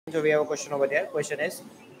So we have a question over there. Question is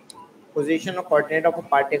position or coordinate of a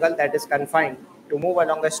particle that is confined to move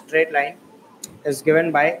along a straight line is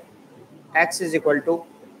given by x is equal to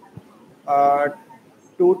uh,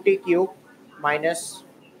 2t cube minus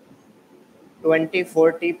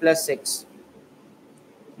 24t plus 6.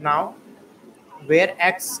 Now, where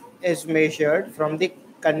x is measured from the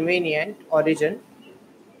convenient origin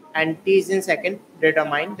and t is in second,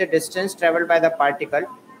 determine the distance traveled by the particle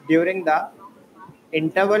during the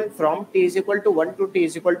interval from t is equal to 1 to t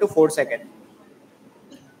is equal to 4 seconds.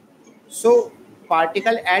 So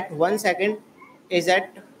particle at 1 second is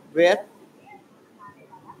at where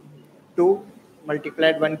 2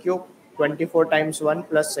 multiplied 1 cube 24 times 1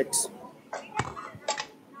 plus 6.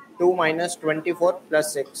 2 minus 24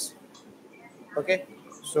 plus 6. Okay,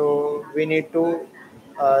 so we need to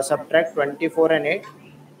subtract 24 and 8.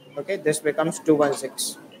 Okay, this becomes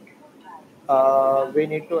 216. We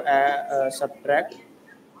need to subtract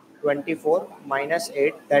 24 minus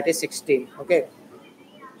 8, that is 16. Okay,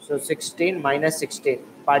 so 16 minus 16.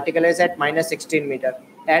 Particle is at minus 16 meter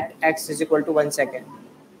at x is equal to 1 second.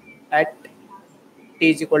 At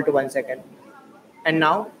t is equal to 1 second. And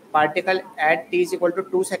now particle at t is equal to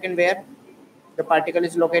 2 second, where the particle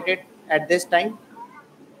is located at this time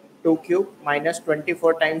 2 cube minus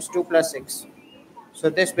 24 times 2 plus 6. So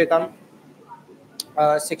this become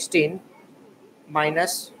 16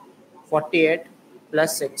 minus 48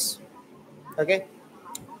 plus 6. Okay,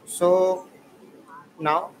 so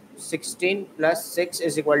now 16 plus 6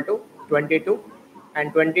 is equal to 22,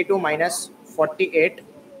 and 22 minus 48.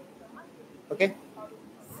 Okay,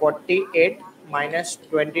 48 minus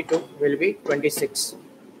 22 will be 26.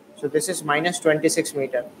 So this is minus 26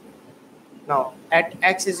 meter. Now at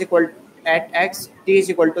x t is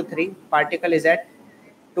equal to 3, particle is at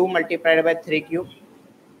 2 multiplied by 3 cube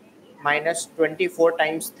minus 24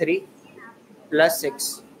 times 3 plus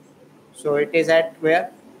 6. So it is at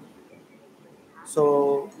where?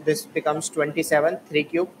 So this becomes 27, 3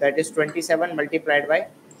 cube, that is 27 multiplied by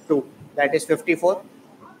 2, that is 54,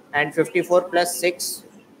 and 54 plus 6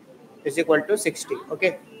 is equal to 60.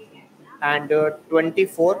 Okay, and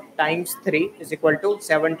 24 times 3 is equal to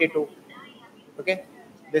 72. Okay,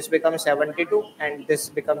 this becomes 72 and this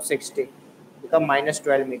becomes 60, become minus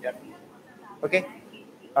 12 meter. Okay,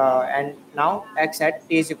 and now x at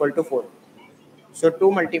t is equal to 4. So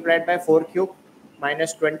 2 multiplied by 4 cube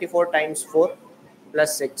minus 24 times 4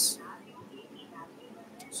 plus 6.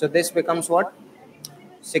 So this becomes what?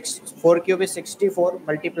 4 cube is 64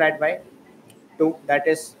 multiplied by 2, that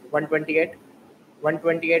is 128.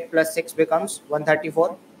 128 plus 6 becomes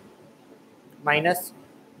 134 minus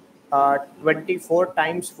 24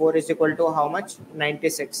 times 4 is equal to how much?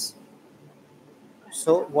 96.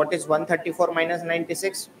 So what is 134 minus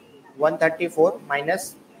 96? 134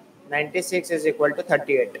 minus 96 is equal to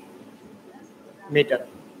 38 meter.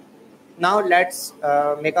 Now let's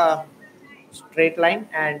make a straight line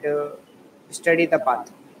and study the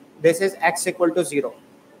path. This is x equal to 0,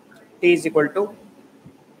 t is equal to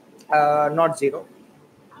not 0.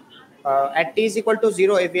 At t is equal to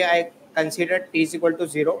 0, if I consider t is equal to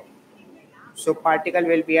 0, so particle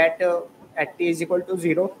will be at t is equal to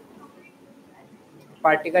 0,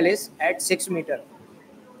 particle is at 6 meter.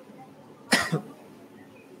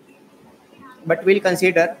 But we'll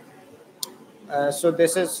consider, so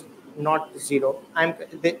this is not 0. I'm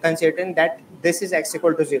considering that this is x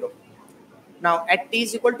equal to 0. Now at t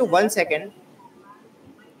is equal to 1 second,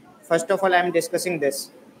 first of all I am discussing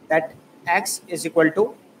this, that x is equal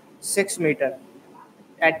to 6 meter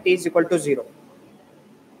at t is equal to 0.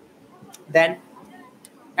 Then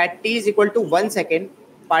at t is equal to 1 second,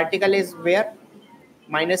 particle is where?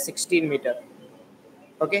 Minus 16 meter.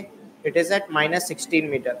 Okay, it is at minus 16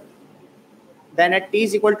 meter. Then at t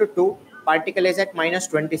is equal to 2, particle is at minus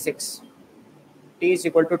 26. T is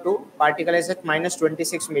equal to 2, particle is at minus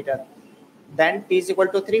 26 meter. Then t is equal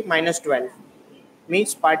to 3, minus 12.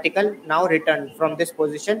 Means particle now return from this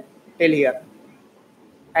position till here.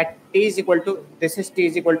 At t is equal to, this is t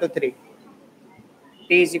is equal to 3.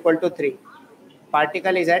 T is equal to 3.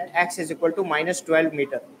 Particle is at x is equal to minus 12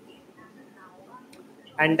 meter.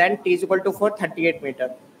 And then t is equal to 4, 38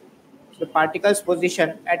 meter. So particle's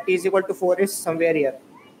position at t is equal to 4 is somewhere here.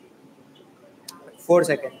 4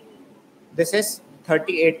 seconds. This is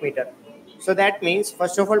 38 meter. So that means,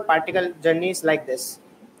 first of all, particle journey is like this.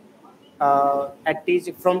 At t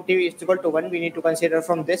is, from t is equal to 1, we need to consider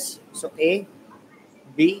from this. So A,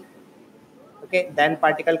 B, okay, then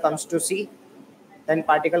particle comes to C, then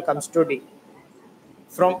particle comes to D.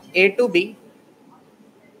 From A to B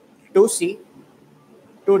to C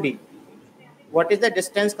to D, what is the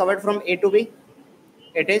distance covered from A to B?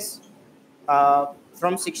 It is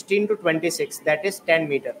from 16 to 26, that is 10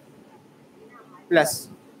 meter, plus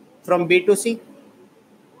from B to C.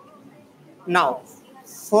 Now,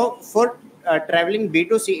 for traveling B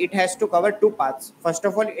to C, it has to cover two paths. First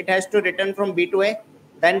of all, it has to return from B to A,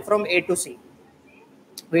 then from A to C.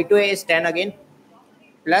 B to A is 10 again,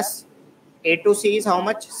 plus A to C is how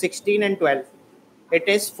much? 16 and 12. It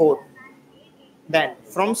is 4. Then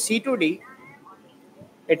from C to D,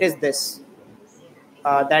 it is this.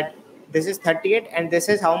 That this is 38, and this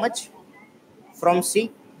is how much? From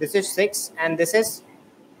C, this is 6, and this is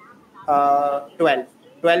 12.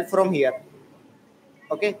 12 from here.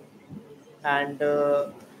 Okay, and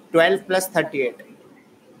 12 plus 38.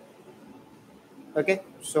 Okay,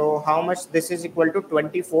 so how much this is equal to?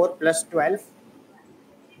 24 plus 12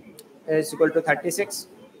 is equal to 36.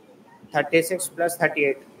 36 plus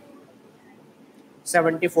 38,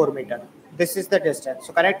 74 meter. This is the distance.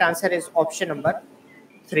 So correct answer is option number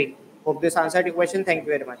 3. Hope this answered your question. Thank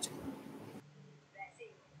you very much.